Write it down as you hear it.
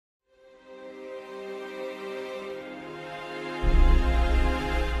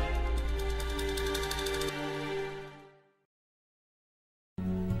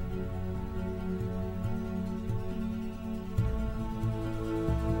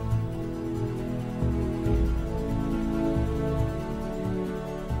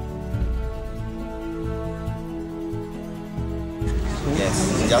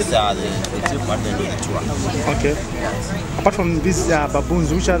just the trip at the end of the tour. Okay. Yes. Apart from these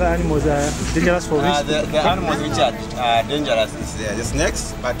baboons, which other animals are dangerous for us? The animals which are dangerous is the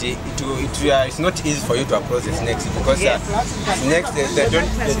snakes, but it's not easy for you to approach the snakes because snakes they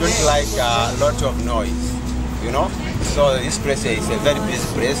don't like a lot of noise, you know. So this place is a very busy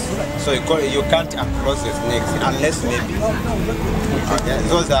place, so you can't approach the snakes unless maybe. Okay.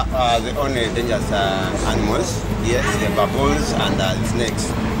 Those are the only dangerous animals. Yes, the baboons and the snakes.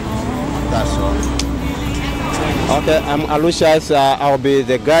 That's all. Okay, I'm Alucius. I'll be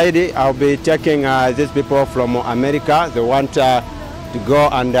the guide. I'll be taking these people from America. They want to go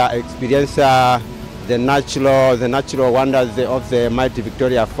and experience the natural wonders of the mighty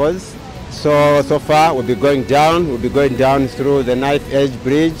Victoria Falls. So far we'll be going down through the Knife Edge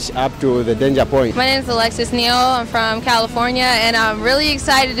Bridge up to the danger point. My name is Alexis Neal. I'm from California, and I'm really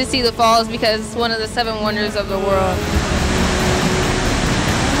excited to see the falls because it's one of the 7 wonders of the world.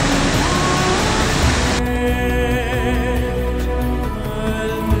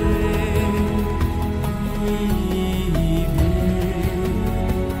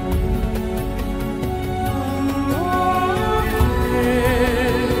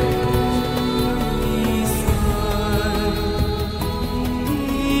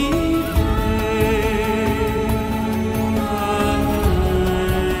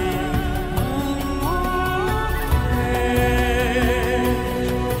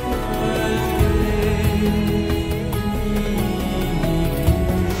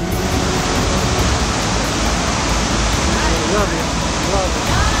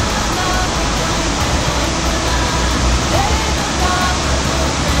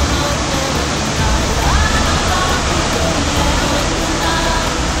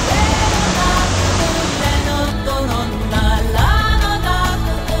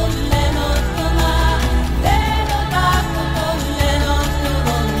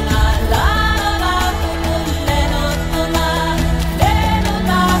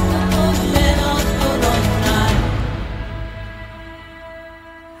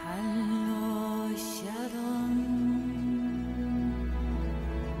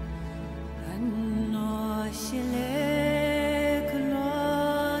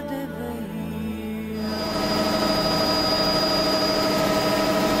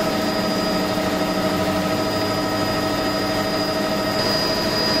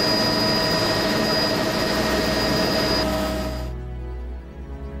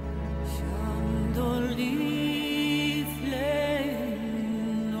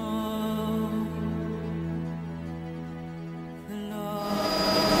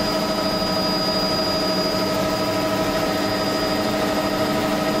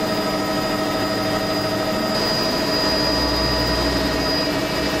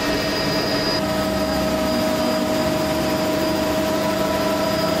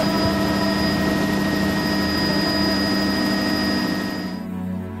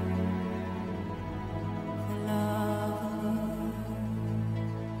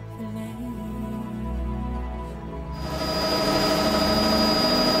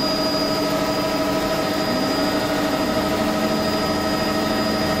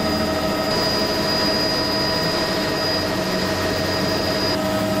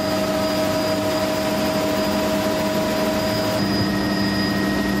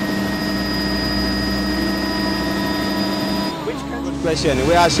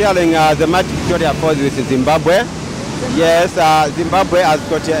 We are sharing the mighty Victoria Falls with Zimbabwe. Yes, Zimbabwe has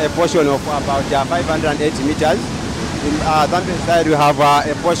got a portion of about 580 meters. In Zambian side we have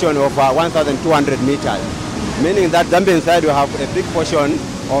a portion of 1,200 meters, meaning that Zambian side we have a big portion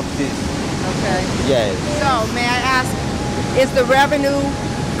of this. Okay. Yes. So may I ask, is the revenue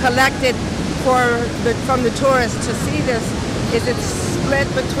collected from the tourists to see this, is it split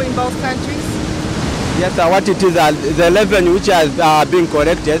between both countries? Yes, what it is, the revenue which has been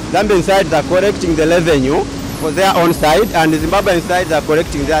collected, Zambian sides are collecting the revenue for their own side, and the Zimbabwean sides are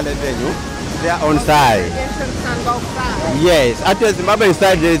collecting their revenue their own side. Entrance on both sides? Yes, at the Zimbabwean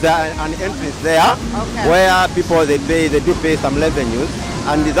side there is an entrance there where people they do pay some revenues,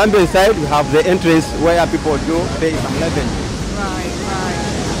 and the Zambian side we have the entrance where people do pay some revenue. Right, right.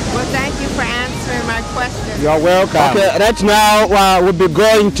 Well, thank you for answering my question. You're welcome. Okay, right now we'll be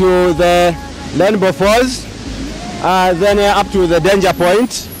going to the Rainbow Falls, then up to the danger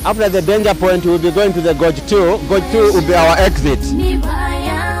point. After the danger point, we'll be going to the Gorge 2. Gorge 2 will be our exit.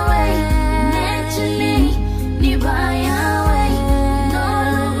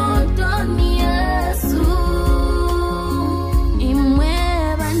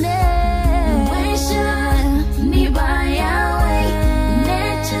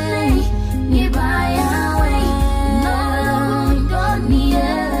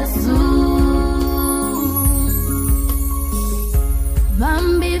 Yeah.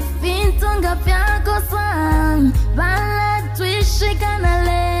 Bambi fintunga fyako sang Bala twishi kana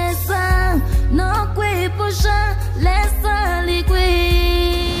lesa No kwe pusha lesa likwe.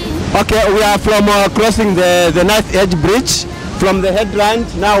 Okay, we are from crossing the Knife Edge Bridge from the headland.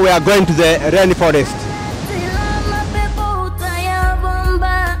 Now we are going to the rainforest.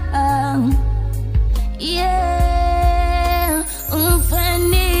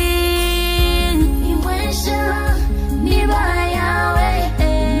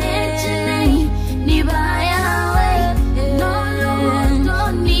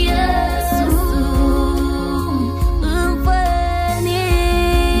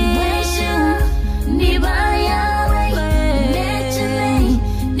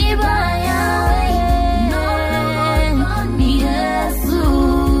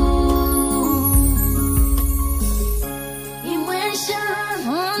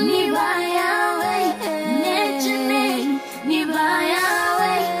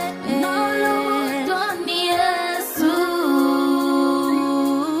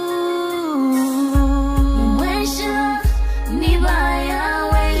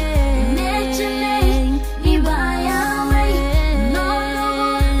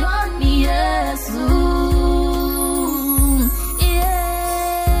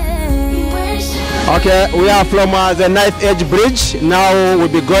 Okay, we are from the Knife Edge Bridge. Now we'll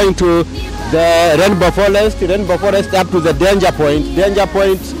be going to the rainbow forest up to the danger point. Danger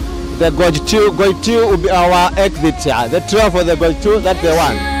point, the Gauge 2. Gauge 2 will be our exit here. The trail for the Gauge 2, that's the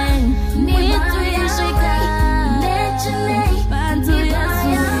one.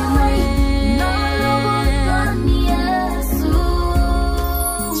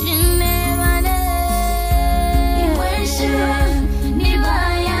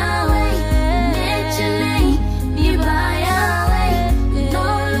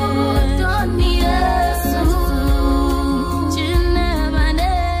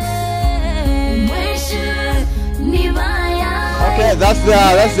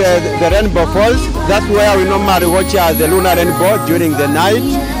 That's the rainbow falls. That's where we normally watch the lunar rainbow during the night.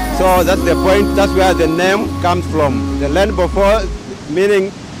 So that's the point. That's where the name comes from. The rainbow falls,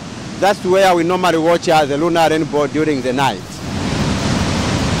 meaning that's where we normally watch the lunar rainbow during the night.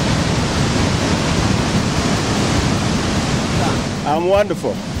 I'm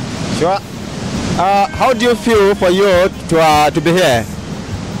wonderful. Sure. How do you feel for you to be here?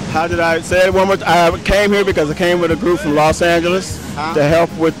 How did I say it one more time? I came here because I came with a group from Los Angeles to help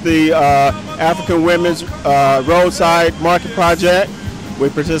with the African Women's Roadside Market Project. We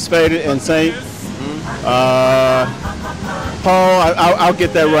participated in St. Paul, I'll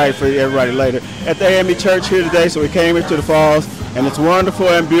get that right for everybody later, at the AME Church here today. So we came here to the falls, and it's wonderful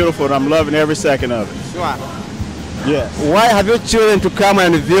and beautiful, and I'm loving every second of it. Sure. Yes. Why have you chosen to come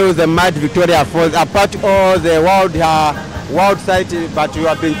and view the Mighty Victoria Falls, apart all the world sight, but you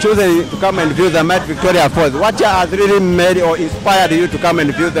have been chosen to come and view the Mighty Victoria Falls? What has really made or inspired you to come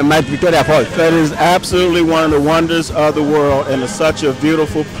and view the Mighty Victoria Falls? That is absolutely one of the wonders of the world, and it's such a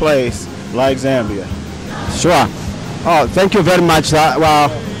beautiful place like Zambia. Sure. Oh, thank you very much.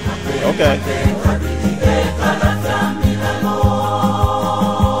 Wow. Okay.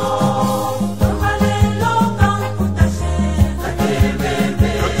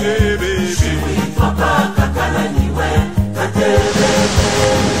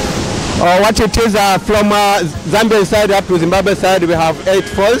 What it is from Zambia side up to Zimbabwe side, we have 8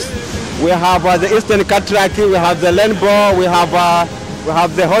 falls. We have the Eastern Cataract, we have the Rainbow, we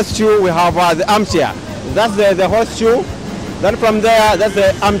have the Horseshoe, we have the Armchair. That's the Horseshoe. Then from there, that's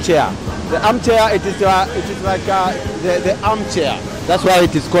the Armchair. The Armchair, it is like the armchair. That's why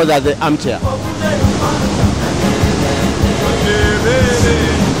it is called as the Armchair.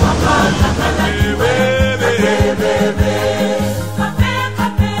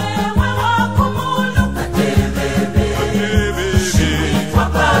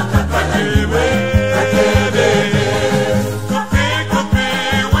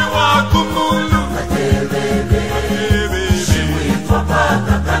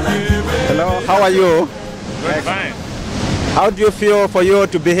 How are you? Good, fine. How do you feel for you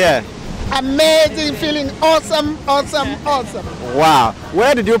to be here? Amazing, feeling awesome, awesome, awesome. Wow.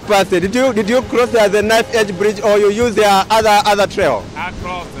 Where did you pass it? Did you cross the Knife Edge Bridge, or you use the other trail? I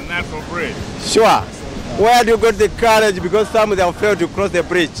crossed the natural bridge. Sure. Where do you get the courage? Because some of them failed to cross the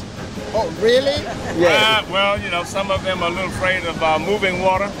bridge. Oh, really? Yeah. Well, you know, some of them are a little afraid of moving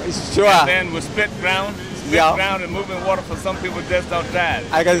water. Sure. And then with split ground and moving water, for some people just don't drive.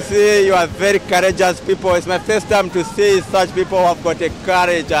 I can see you are very courageous people. It's my first time to see such people who have got a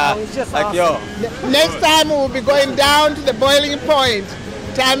courage like you. Next time we'll be going down to the boiling point.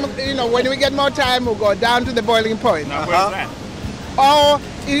 Time, you know, when we get more time, we'll go down to the boiling point. Now, where's that? Or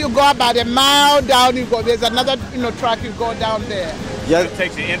you go about a mile down, you go. There's another track you go down there. Yes. It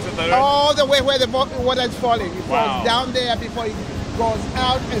takes you into the earth? All the way where the water is falling. It falls down there before it goes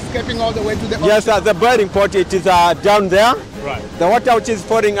out, escaping all the way to the ocean. Yes, the boiling point, it is down there. Right. The water which is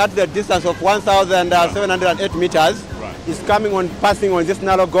falling at the distance of 1,708 meters is coming on, passing on this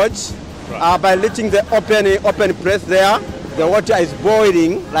narrow gorge. Right. By reaching the open place there, the water is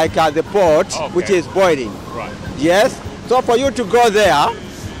boiling like the pot, which is boiling. Right. Yes. So for you to go there,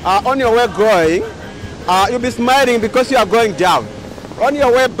 on your way going, you'll be smiling because you are going down. On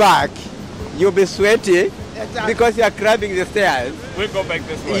your way back, you'll be sweaty because you are climbing the stairs. We'll go back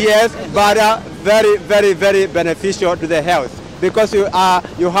this way. Yes, but very, very, very beneficial to the health because you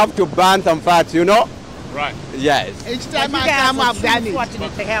have to burn some fats, you know? Right. Yes. Each time I come, I've done it.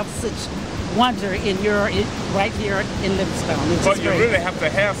 Fortunate to have such wonder in right here in Livingstone. But you really have to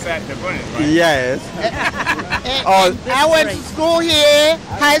have fat to burn it, right? Yes. I went to school here,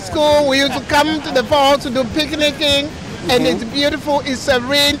 high school. We used to come to the falls to do picnicking, and it's beautiful, it's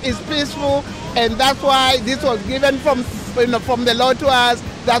serene, it's peaceful, and that's why this was given from the Lord to us.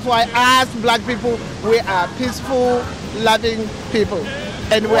 That's why us black people, we are peaceful, loving people,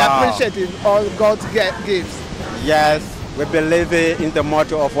 and we appreciate all God's gifts. Yes. We believe in the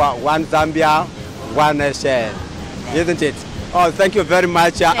motto of one Zambia, one nation, isn't it? Oh, thank you very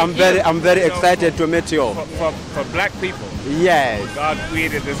much. I'm very excited to meet you. For black people, yes, God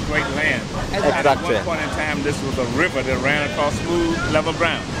created this great land. Exactly. At one point in time, this was a river that ran across smooth, level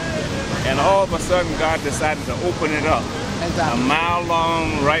ground, and all of a sudden, God decided to open it up a mile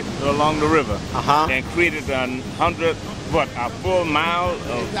long, right along the river, and created a full mile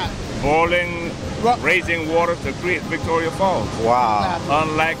of boiling, raising water to create Victoria Falls. Wow.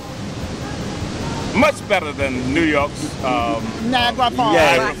 Unlike, much better than New York's Niagara Falls.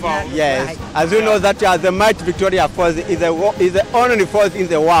 Yes. Niagara Falls. Yes. As you know that the mighty Victoria Falls is the only falls in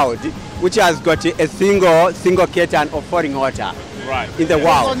the world which has got a single curtain of falling water. Right. In the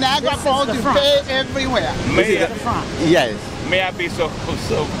world. So Niagara Falls you pay everywhere. Yes. May I be so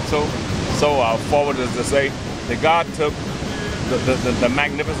forward as to say that God took the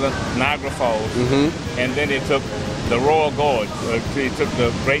magnificent Niagara Falls, and then he took the Royal Gorge. He took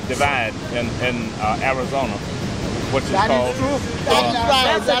the Great Divide in Arizona, which is called.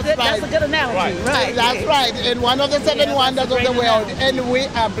 That's right. That's a good analogy. Right. That's right. And one of the seven wonders of the world, and we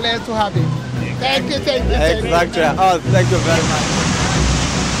are blessed to have it. Thank you. Exactly. Oh, thank you very much.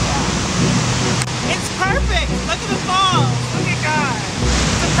 It's perfect. Look at the falls.